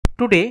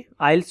Today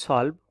I'll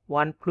solve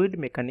one fluid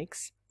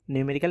mechanics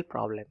numerical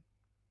problem.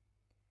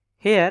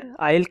 Here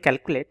I'll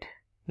calculate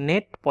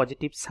net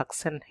positive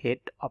suction head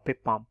of a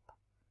pump.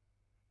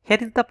 Here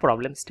is the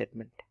problem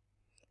statement.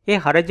 A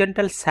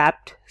horizontal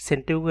shaft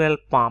centrifugal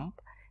pump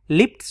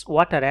lifts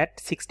water at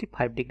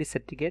 65 degrees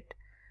centigrade.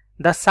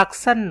 The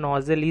suction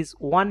nozzle is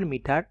 1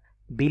 meter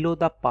below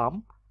the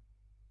pump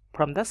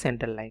from the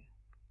central line.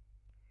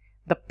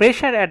 The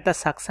pressure at the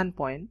suction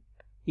point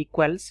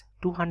equals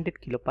 200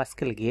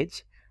 kilopascal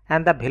gauge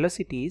and the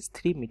velocity is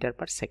 3 meter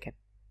per second.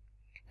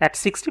 At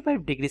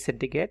 65 degrees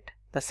centigrade,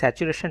 the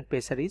saturation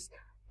pressure is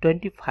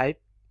 25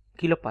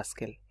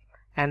 kilopascal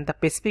and the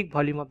specific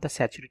volume of the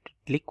saturated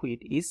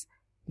liquid is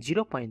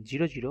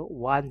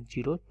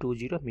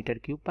 0.001020 meter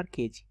cube per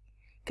kg.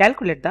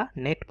 Calculate the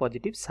net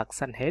positive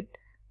suction head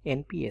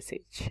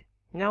NPSH.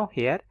 Now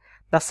here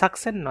the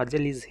suction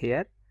nozzle is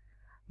here,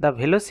 the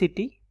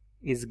velocity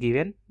is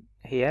given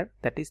here,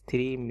 that is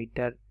 3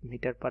 meter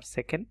per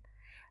second,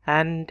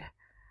 and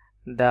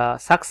the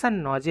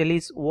suction nozzle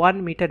is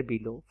 1 meter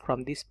below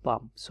from this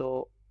pump.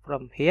 So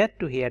from here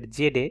to here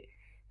ZA,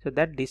 so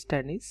that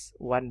distance is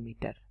 1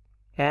 meter,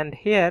 and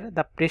here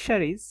the pressure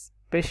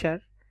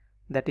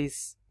that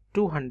is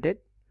 200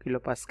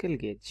 kilopascal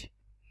gauge,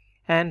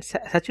 and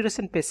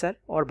saturation pressure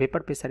or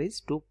vapor pressure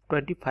is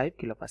 25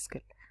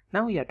 kilopascal.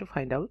 Now we have to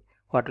find out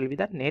what will be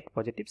the net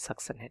positive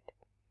suction head,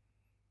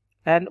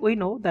 and we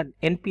know that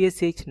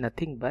NPSH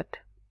nothing but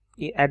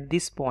at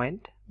this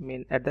point,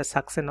 at the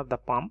suction of the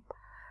pump.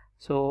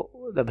 So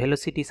the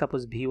velocity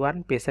suppose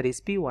V1, pressure is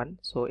P1,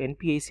 so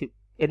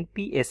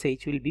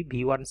NPSH will be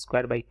V1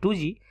 square by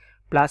 2G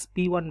plus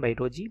P1 by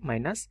rho G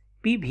minus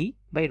PV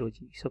by rho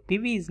G. So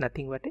PV is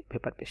nothing but a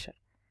vapor pressure.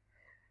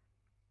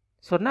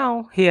 So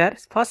now here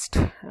first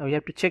we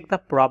have to check the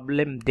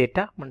problem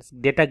data,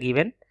 data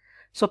given.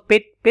 So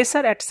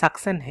pressure at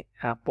suction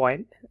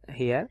point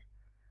here,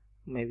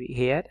 maybe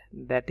here,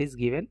 that is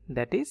given,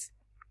 that is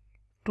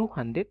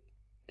 200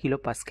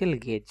 kilopascal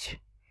gauge.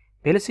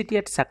 Velocity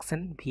at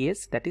suction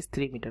Vs, that is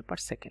 3 meter per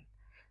second.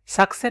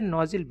 Suction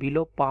nozzle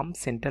below pump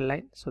central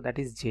line, so that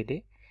is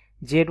ZA.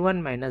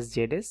 Z1 minus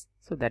ZS,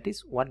 so that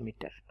is 1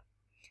 meter.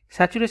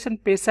 Saturation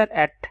pressure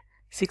at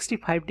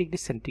 65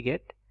 degrees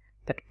centigrade,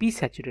 that P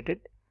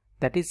saturated,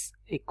 that is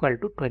equal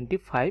to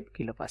 25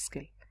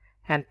 kilopascal.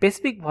 And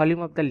specific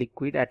volume of the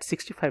liquid at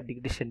 65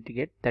 degrees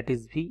centigrade, that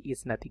is V,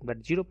 is nothing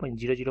but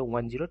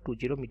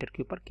 0.001020 meter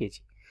cube per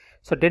kg.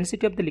 So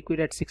density of the liquid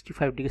at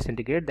 65 degrees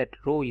centigrade, that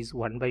rho is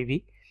 1 by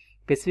V.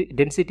 Specific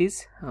density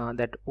is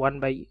that 1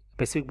 by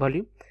specific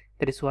volume,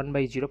 that is 1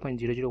 by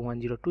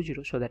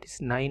 0.001020, so that is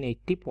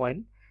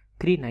 980.392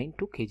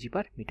 kg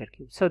per meter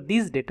cube. So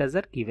these data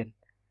are given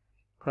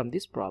from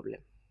this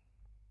problem.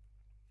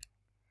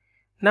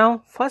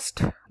 Now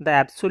first the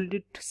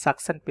absolute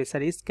suction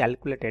pressure is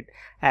calculated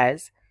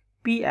as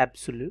P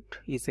absolute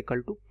is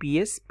equal to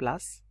PS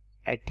plus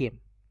ATM.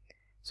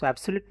 So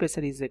absolute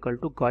pressure is equal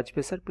to gauge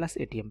pressure plus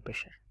ATM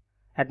pressure,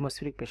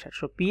 atmospheric pressure.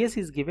 So PS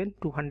is given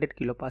 200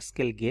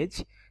 kilopascal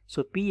gauge,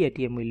 so P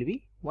ATM will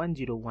be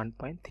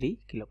 101.3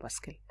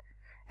 kilopascal,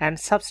 and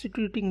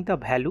substituting the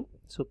value,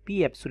 so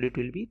P absolute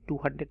will be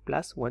 200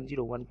 plus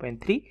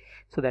 101.3,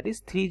 so that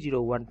is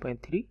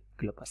 301.3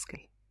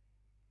 kilopascal.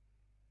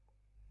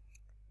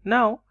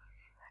 Now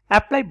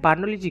apply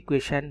Bernoulli's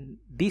equation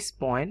this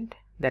point,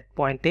 that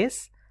point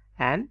S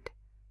and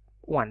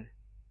 1.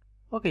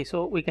 Okay,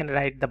 so we can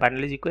write the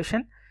Bernoulli's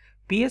equation.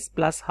 PS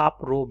plus half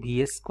rho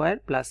Vs square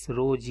plus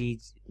rho G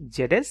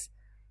Zs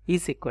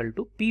is equal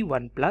to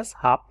P1 plus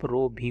half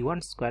rho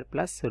V1 square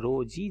plus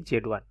rho G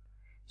Z1.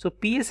 So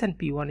PS and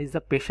P1 is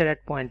the pressure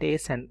at point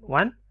S and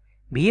 1.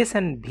 Vs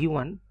and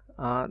V1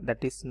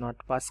 that is not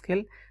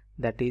Pascal,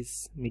 that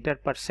is meter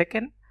per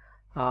second.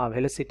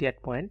 Velocity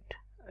at point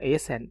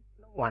S and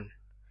 1.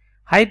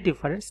 Height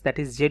difference, that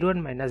is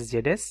Z1 minus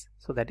Zs,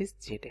 so that is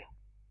Za.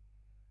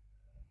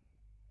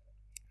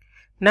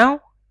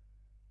 Now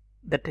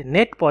that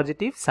net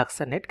positive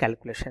suction head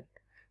calculation.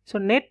 So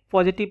net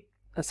positive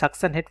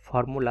suction head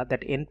formula,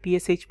 that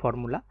NPSH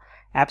formula,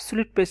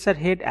 absolute pressure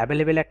head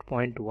available at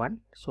point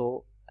 1.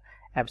 So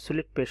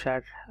absolute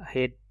pressure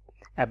head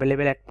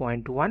available at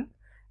point 1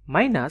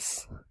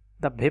 minus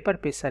the vapor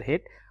pressure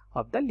head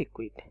of the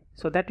liquid.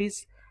 So that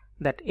is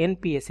that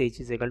NPSH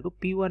is equal to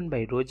P1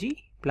 by rho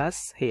G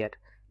plus here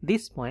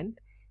this point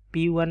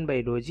P1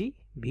 by rho G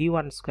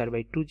V1 square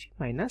by 2G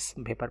minus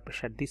vapor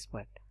pressure this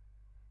point.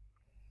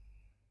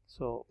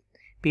 So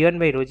P1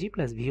 by rho G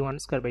plus V1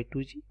 square by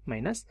 2G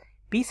minus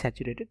P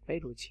saturated by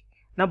rho G.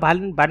 Now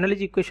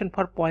Bernoulli's equation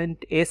for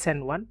point S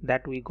and 1,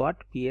 that we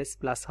got PS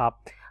plus half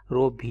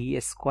rho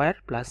Vs square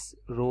plus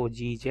rho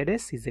G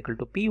Zs is equal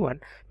to P1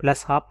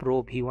 plus half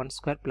rho V1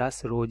 square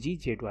plus rho G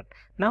Z1.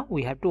 Now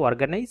we have to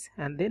organize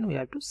and then we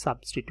have to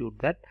substitute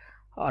that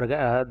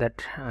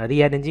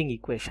rearranging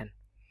equation.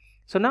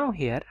 So now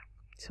here,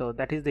 so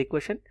that is the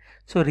equation.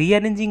 So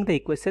rearranging the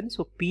equation,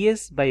 so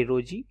PS by rho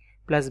G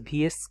plus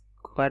Vs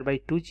square by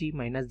 2G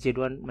minus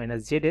Z1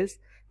 minus Zs,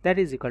 that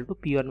is equal to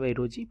P1 by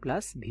rho G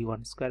plus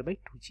V1 square by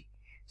 2G.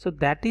 So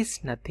that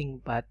is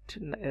nothing but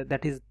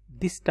that is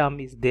this term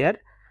is there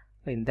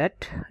in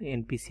that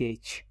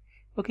NPCH.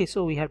 Okay,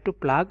 so we have to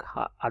plug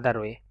other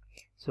way.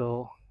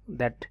 So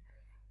that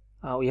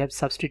we have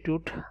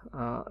substitute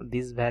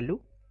this value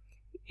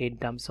in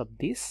terms of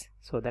this.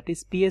 So that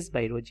is PS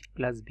by rho g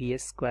plus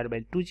Bs square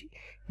by 2g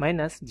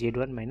minus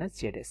Z1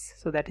 minus Zs.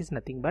 So that is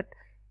nothing but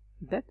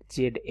that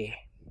Za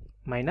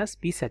minus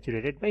P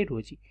saturated by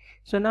rho g.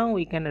 So now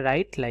we can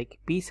write like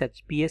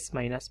PS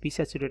minus P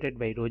saturated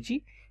by rho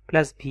g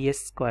plus Vs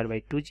square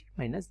by 2g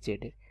minus Za.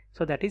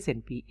 So that is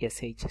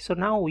NPSH. So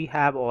now we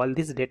have all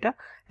this data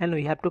and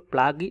we have to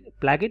plug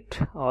it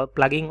or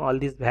plugging all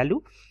this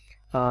value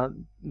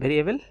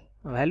variable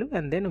value,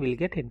 and then we'll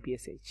get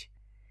NPSH.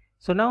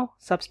 So now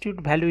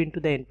substitute value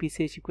into the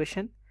NPSH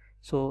equation.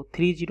 So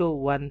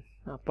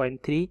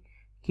 301.3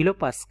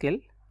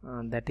 kilopascal,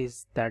 that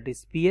is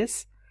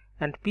PS,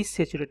 and P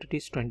saturated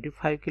is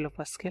 25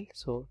 kilopascal.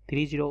 So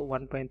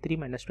 301.3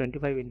 minus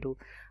 25 into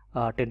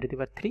 10 to the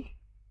power 3.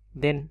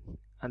 Then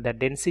the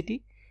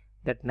density,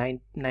 that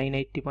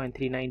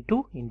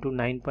 980.392 into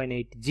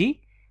 9.8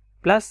 G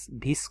plus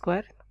V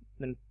square,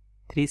 then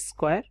 3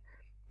 square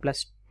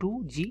plus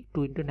 2G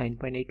 2 into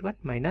 9.81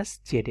 minus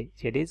ZA.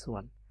 ZA is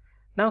 1.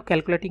 Now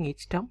calculating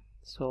each term,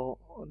 so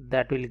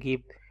that will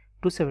give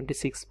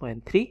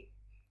 276.3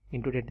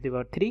 into 10 to the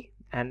power 3,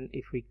 and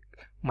if we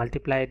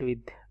multiply it with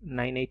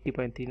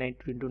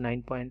 980.392 into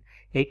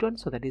 9.81,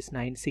 so that is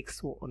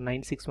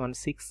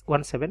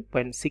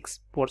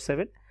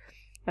 9617.647,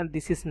 and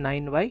this is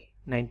 9 by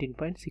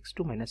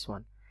 19.62 minus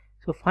 1.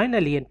 So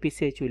finally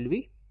NPCH will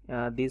be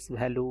this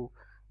value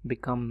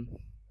become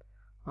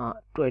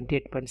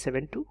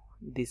 28.72.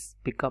 This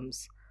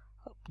becomes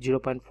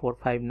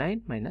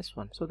 0.459 minus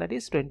 1, so that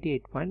is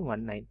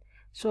 28.19.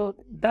 So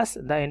thus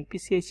the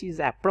NPCH is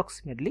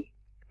approximately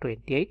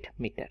 28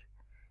 meter.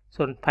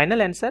 So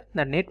final answer,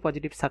 the net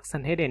positive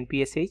suction head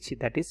NPSH,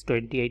 that is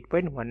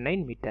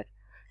 28.19 meter.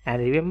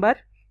 And remember,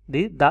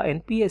 the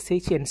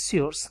NPSH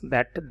ensures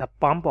that the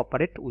pump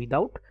operate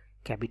without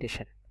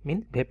cavitation,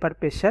 means vapor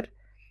pressure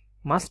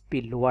must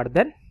be lower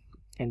than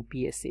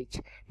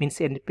NPSH, means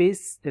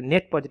the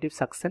net positive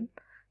suction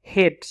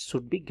head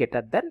should be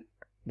greater than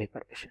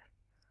vapor pressure.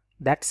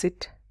 That's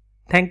it.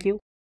 Thank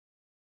you.